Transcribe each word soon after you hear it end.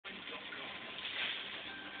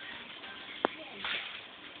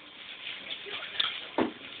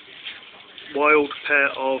wild pair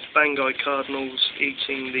of Bangui cardinals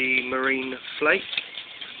eating the marine flake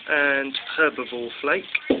and herbivore flake.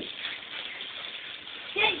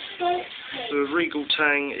 The regal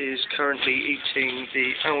tang is currently eating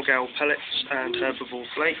the algal pellets and herbivore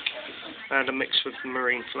flake and a mix with the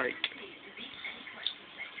marine flake.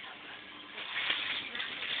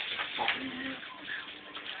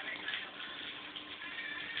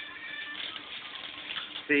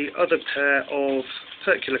 The other pair of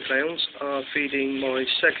percula clowns are feeding my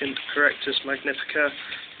second herrectus magnifica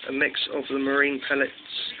a mix of the marine pellets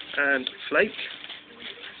and flake.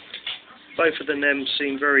 Both of the nems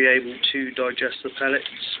seem very able to digest the pellets,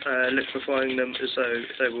 liquefying them as though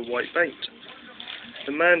they were white bait.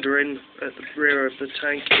 The mandarin at the rear of the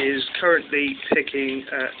tank is currently picking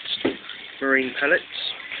at marine pellets.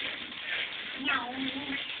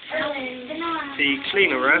 The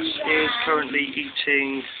cleaner wrasse is currently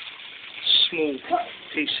eating small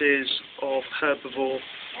pieces of herbivore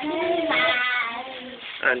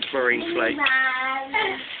and marine flake.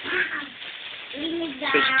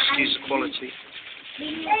 Please excuse the quality.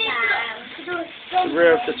 The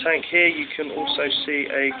rear of the tank here you can also see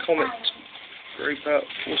a comet grouper,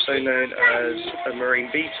 also known as a marine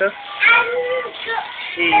betta.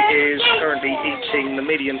 He is currently eating the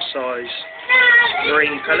medium-sized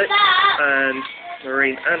marine pellets and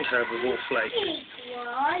marine and herbivore flake.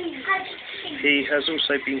 He has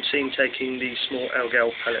also been seen taking the small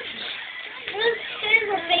algal pellets.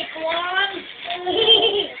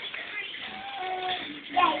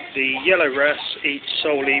 The yellow wrasse eats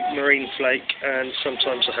solely marine flake and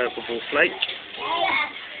sometimes a herbivore flake.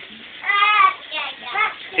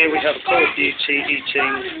 Here we have a coral beauty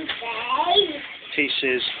eating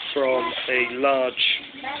pieces from a large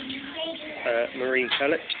marine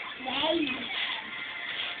pellet.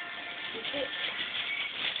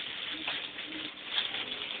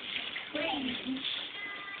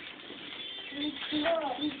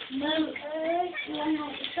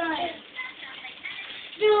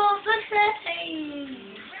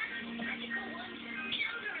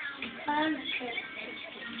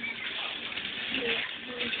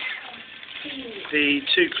 The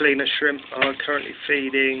two cleaner shrimp are currently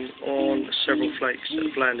feeding on several flakes that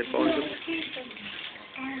have landed by them.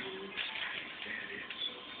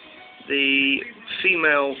 The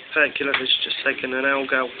female percula has just taken an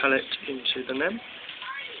algal pellet into the nem.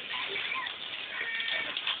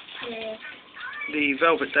 The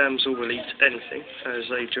velvet damsel will eat anything, as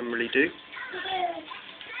they generally do.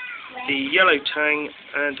 The yellow tang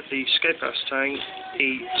and the scopas tang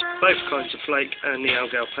eat both kinds of flake and the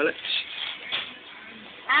algal pellets.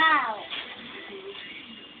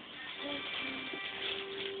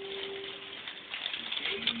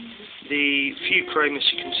 The few chromis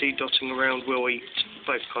you can see dotting around will eat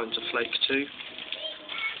both kinds of flake too.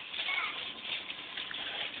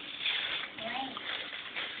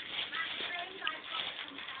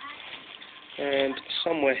 And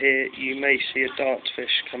somewhere here you may see a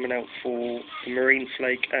dartfish coming out for the marine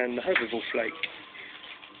flake and the herbivore flake.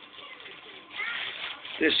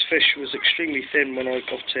 This fish was extremely thin when I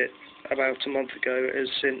got it about a month ago. It has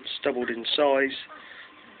since doubled in size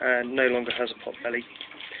and no longer has a pot belly.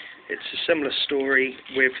 It's a similar story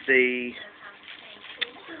with the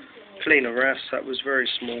cleaner wrasse that was very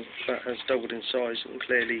small but has doubled in size and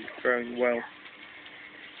clearly growing well.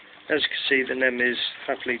 As you can see, the nem is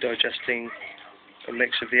happily digesting a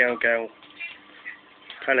mix of the algal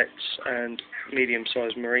pellets and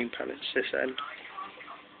medium-sized marine pellets this end.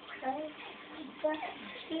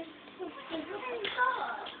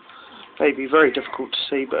 May be very difficult to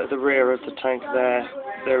see, but at the rear of the tank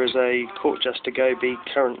there is a court jester goby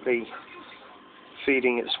currently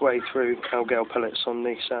feeding its way through algal pellets on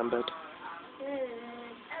the sandbed.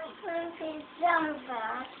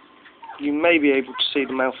 You may be able to see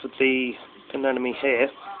the mouth of the anemone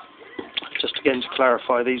here. Just again to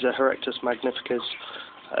clarify, these are herrectus magnificas,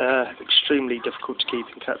 extremely difficult to keep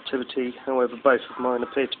in captivity. However, both of mine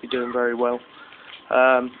appear to be doing very well.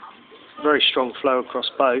 Very strong flow across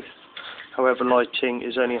both. However, lighting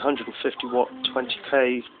is only 150 watt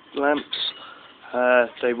 20k lamps.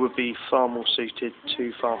 They would be far more suited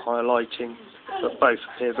to far higher lighting, but both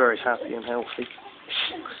appear very happy and healthy.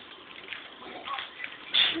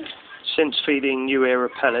 Since feeding new era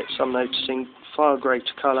pellets, I'm noticing far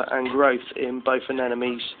greater colour and growth in both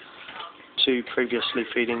anemones to previously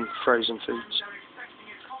feeding frozen foods.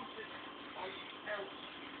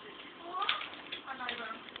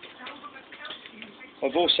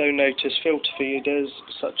 I've also noticed filter feeders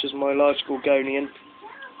such as my large gorgonian,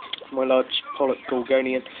 my large polyp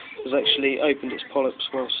gorgonian, has actually opened its polyps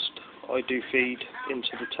whilst I do feed into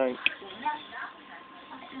the tank.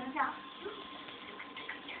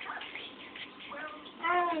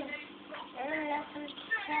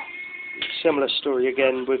 Similar story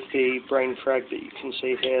again with the brain frag that you can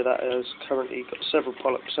see here, that has currently got several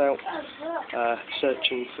polyps out,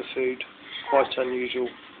 searching for food. Quite unusual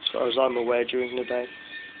as far as I'm aware during the day.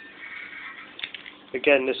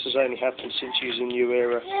 Again, this has only happened since using new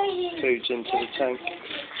era foods into the tank.